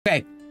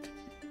Okay,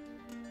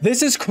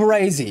 this is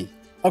crazy.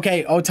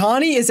 Okay,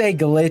 Ohtani is a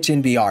glitch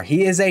in BR.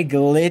 He is a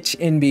glitch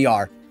in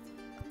BR.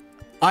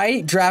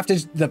 I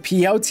drafted the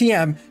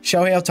POTM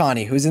Shohei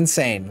Ohtani, who's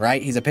insane,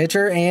 right? He's a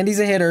pitcher and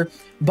he's a hitter,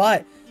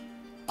 but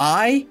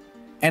I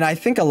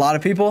think a lot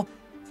of people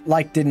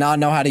like did not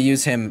know how to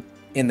use him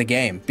in the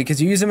game,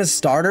 because you use him as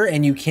starter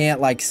and you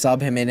can't like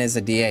sub him in as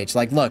a DH.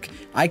 Like, look,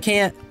 I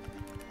can't.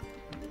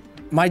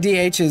 My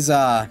DH is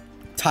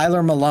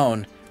Tyler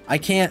Malone. I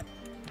can't.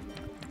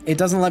 It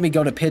doesn't let me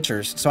go to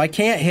pitchers, so I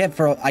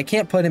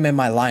can't put him in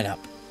my lineup.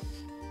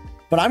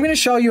 But I'm going to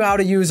show you how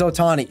to use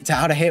Ohtani,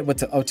 how to hit with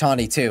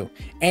Ohtani too.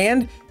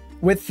 And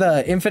with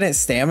the infinite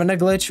stamina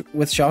glitch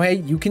with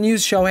Shohei, you can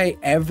use Shohei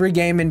every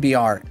game in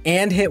BR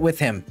and hit with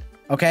him.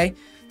 Okay?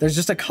 There's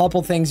just a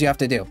couple things you have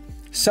to do.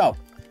 So,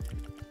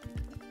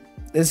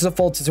 this is a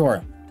full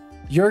tutorial.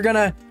 You're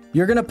gonna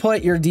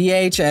put your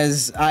DH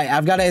as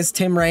I've got it as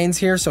Tim Raines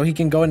here, so he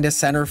can go into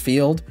center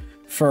field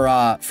for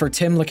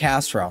Tim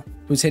LeCastro,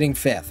 who's hitting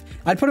 5th.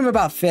 I'd put him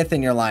about 5th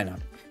in your lineup,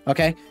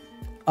 okay?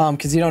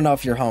 Because you don't know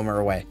if you're home or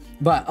away.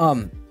 But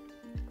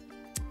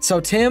so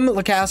Tim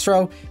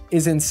LeCastro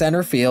is in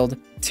center field.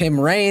 Tim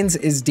Raines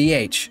is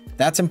DH.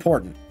 That's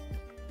important.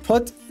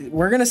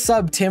 We're gonna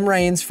sub Tim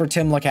Raines for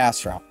Tim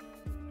LeCastro.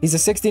 He's a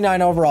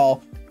 69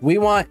 overall. We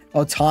want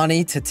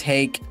Ohtani to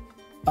take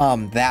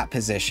that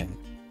position,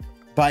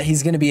 but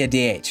he's gonna be a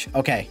DH.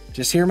 Okay,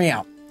 just hear me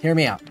out. Hear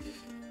me out.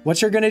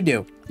 What you're gonna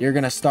do? You're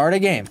gonna start a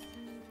game.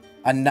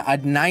 A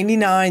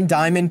 99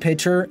 diamond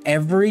pitcher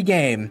every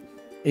game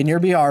in your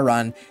BR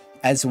run,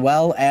 as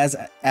well as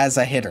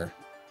a hitter.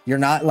 You're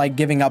not like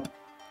giving up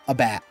a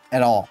bat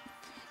at all.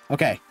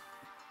 Okay,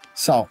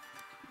 so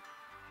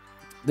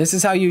this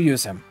is how you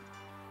use him.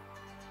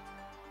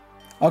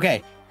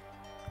 Okay,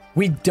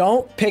 we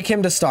don't pick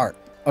him to start,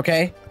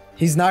 okay?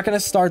 He's not going to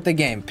start the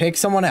game. Pick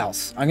someone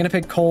else. I'm going to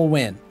pick Cole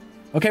Winn.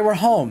 Okay, we're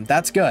home.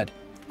 That's good.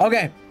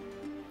 Okay,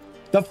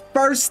 the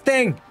first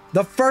thing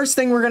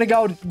we're going to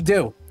go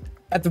do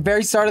at the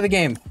very start of the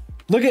game,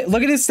 look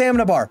at his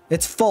stamina bar.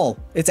 It's full.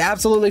 It's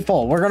absolutely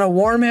full. We're going to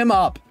warm him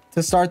up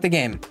to start the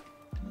game.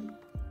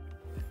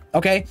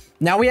 Okay,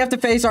 now we have to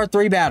face our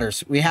 3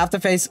 batters. We have to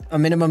face a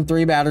minimum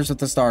 3 batters with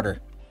the starter.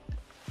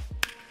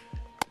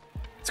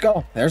 Let's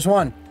go. There's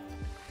 1.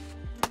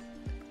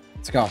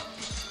 Let's go.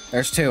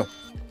 There's 2.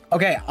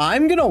 Okay,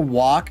 I'm gonna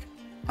walk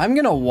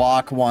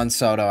Juan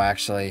Soto,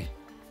 actually.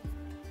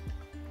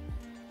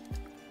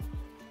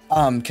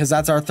 Because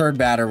that's our 3rd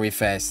batter we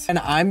faced. And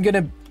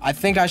I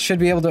think I should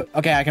be able to,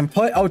 okay, I can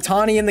put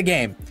Ohtani in the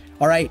game.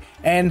 All right,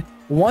 and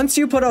once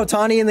you put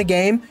Ohtani in the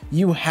game,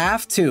 you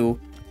have to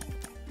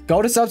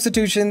go to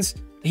substitutions.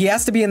 He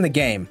has to be in the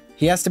game.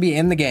 He has to be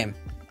in the game.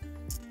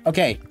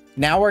 Okay,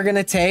 now we're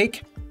gonna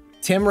take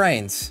Tim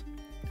Raines,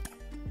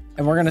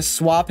 and we're gonna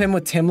swap him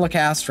with Tim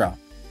LeCastro.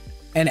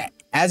 And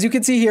as you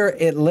can see here,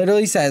 it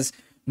literally says,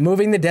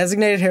 moving the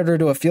designated hitter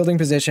to a fielding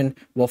position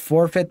will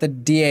forfeit the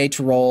DH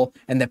role,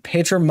 and the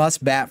pitcher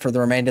must bat for the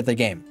remainder of the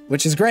game,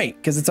 which is great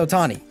because it's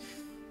Ohtani.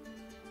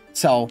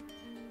 So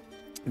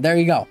there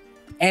you go.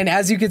 And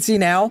as you can see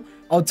now,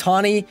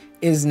 Ohtani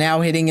is now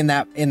hitting in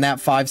that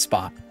 5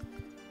 spot.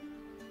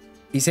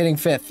 He's hitting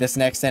 5th this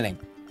next inning.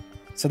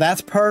 So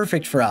that's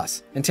perfect for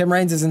us. And Tim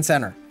Raines is in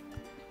center.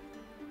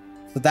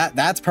 So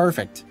that's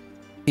perfect.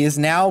 He is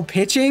now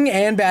pitching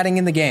and batting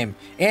in the game.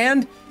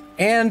 And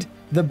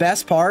the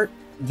best part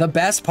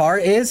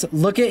is,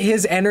 look at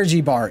his energy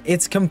bar.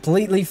 It's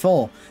completely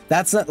full.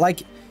 That's not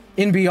like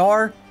in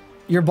BR,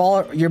 your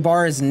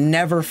bar is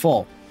never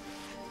full.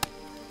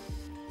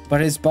 But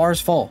his bar's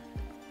full.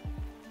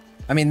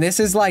 I mean, this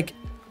is like,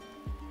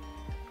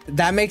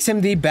 that makes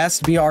him the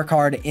best BR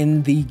card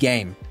in the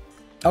game.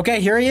 Okay,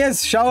 here he is.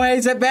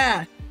 Shohei's at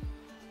bat.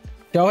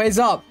 Shohei's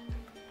up.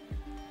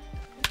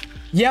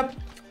 Yep.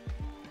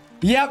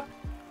 Yep.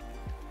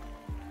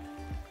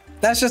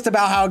 That's just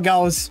about how it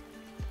goes.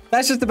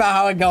 That's just about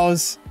how it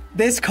goes.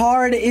 This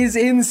card is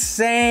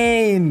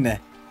insane.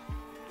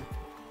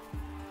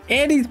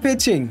 And he's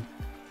pitching.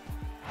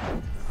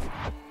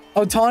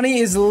 Ohtani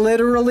is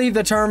literally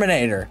the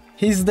Terminator.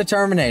 He's the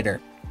Terminator.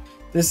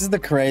 This is the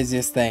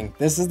craziest thing.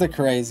 This is the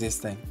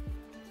craziest thing.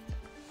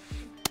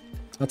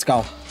 Let's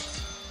go.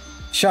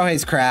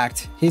 Shohei's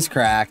cracked. He's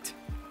cracked.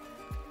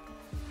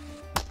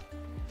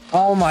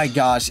 Oh my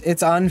gosh.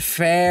 It's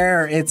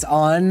unfair. It's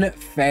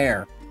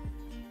unfair.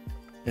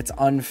 It's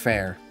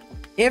unfair.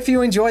 If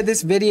you enjoyed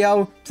this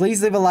video,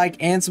 please leave a like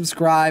and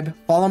subscribe.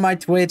 Follow my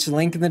Twitch,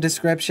 link in the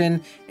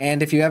description.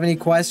 And if you have any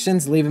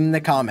questions, leave them in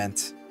the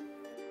comments.